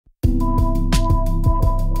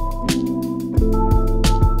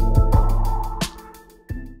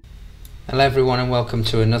Hello everyone and welcome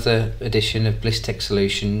to another edition of Blisstech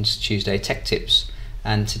Solutions Tuesday Tech Tips,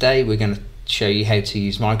 and today we're going to show you how to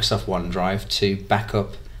use Microsoft OneDrive to back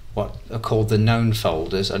up what are called the known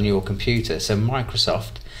folders on your computer. So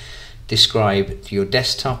Microsoft describe your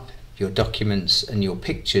desktop, your documents and your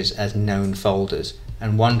pictures as known folders,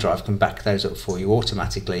 and OneDrive can back those up for you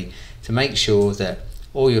automatically to make sure that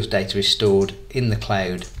all your data is stored in the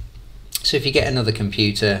cloud. So if you get another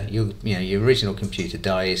computer, your original computer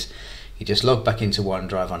dies, you just log back into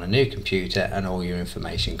OneDrive on a new computer and all your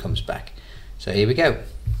information comes back. So here we go.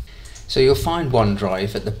 So you'll find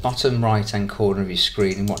OneDrive at the bottom right hand corner of your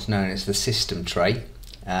screen in what's known as the system tray,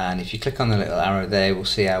 and if you click on the little arrow there, we'll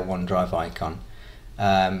see our OneDrive icon.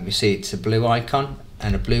 You see it's a blue icon,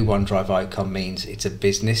 and a blue OneDrive icon means it's a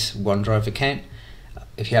business OneDrive account.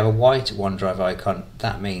 If you have a white OneDrive icon,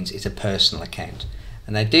 that means it's a personal account.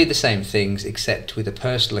 And they do the same things, except with a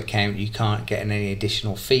personal account you can't get any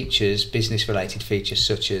additional features, business related features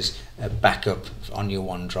such as a backup on your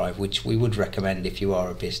OneDrive, which we would recommend if you are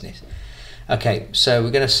a business. Okay, so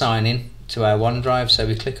we're going to sign in to our OneDrive, so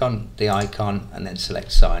we click on the icon and then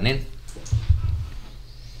select sign in.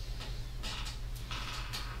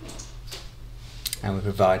 And we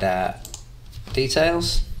provide our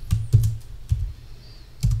details.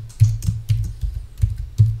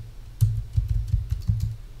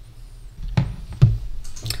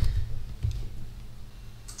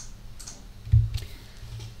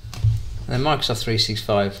 And then Microsoft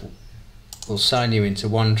 365 will sign you into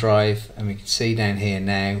OneDrive, and we can see down here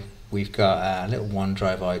now we've got a little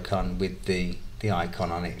OneDrive icon with the icon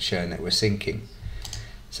on it showing that we're syncing.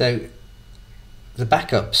 So the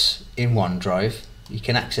backups in OneDrive, you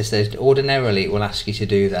can access those. Ordinarily it will ask you to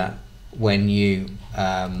do that when you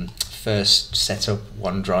first set up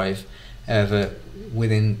OneDrive. However,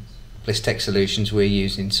 within Blisstech Solutions we're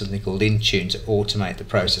using something called Intune to automate the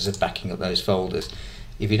process of backing up those folders.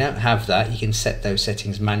 If you don't have that, you can set those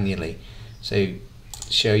settings manually. So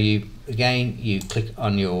to show you again, you click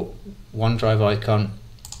on your OneDrive icon,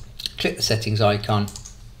 click the settings icon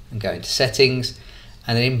and go into settings,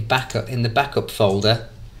 and then in the backup folder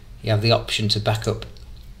you have the option to backup,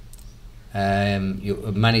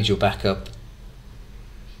 manage your backup,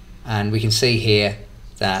 and we can see here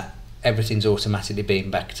that everything's automatically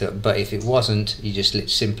being backed up. But if it wasn't, you just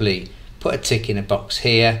simply put a tick in a box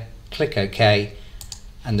here, click OK,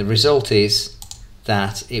 and the result is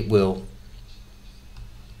that it will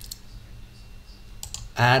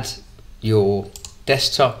add your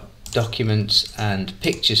desktop, documents and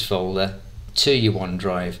pictures folder to your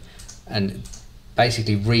OneDrive and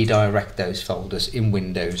basically redirect those folders in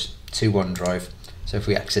Windows to OneDrive. So if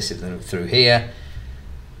we access it through here,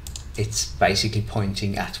 it's basically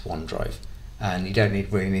pointing at OneDrive, and you don't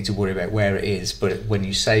really need to worry about where it is, but when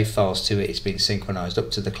you save files to it, it's been synchronized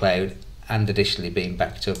up to the cloud and additionally being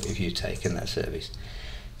backed up if you've taken that service.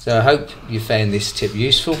 So I hope you found this tip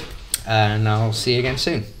useful, and I'll see you again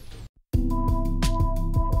soon.